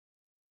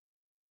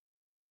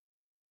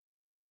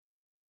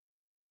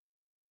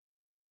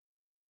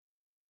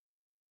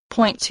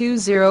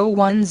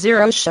2010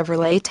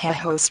 Chevrolet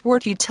Tahoe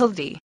Sport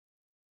Utility.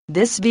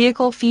 This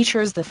vehicle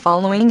features the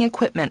following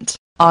equipment: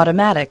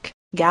 automatic,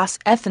 gas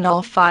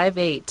ethanol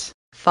V8,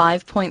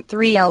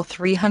 5.3L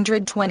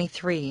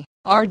 323,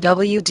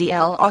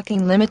 RWDL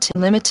Ocking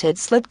limited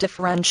slip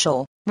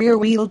differential,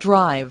 rear-wheel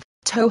drive,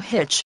 tow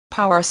hitch,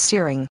 power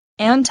steering,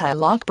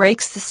 anti-lock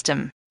brake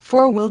system,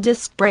 four-wheel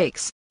disc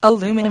brakes,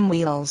 aluminum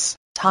wheels,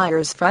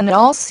 tires front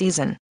all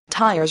season,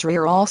 tires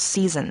rear all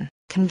season,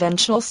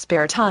 conventional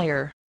spare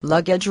tire,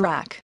 luggage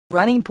rack,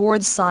 running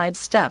board side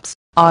steps,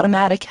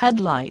 automatic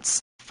headlights,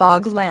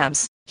 fog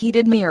lamps,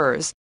 heated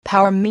mirrors,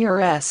 power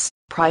mirrors,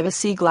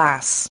 privacy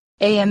glass,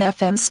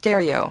 AM/FM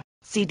stereo,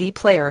 CD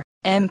player,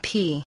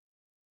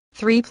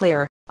 MP3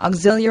 player,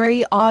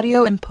 auxiliary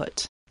audio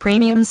input,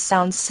 premium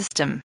sound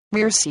system,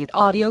 rear seat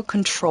audio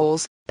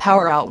controls,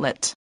 power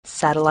outlet,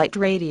 satellite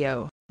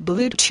radio,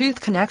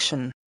 Bluetooth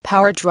connection,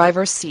 power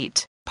driver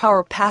seat,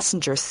 power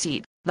passenger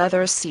seat,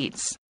 leather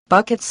seats,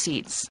 bucket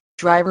seats,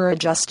 driver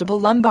adjustable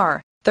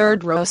lumbar,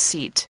 third row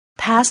seat,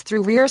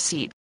 pass-through rear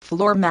seat,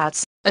 floor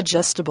mats,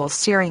 adjustable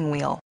steering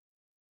wheel,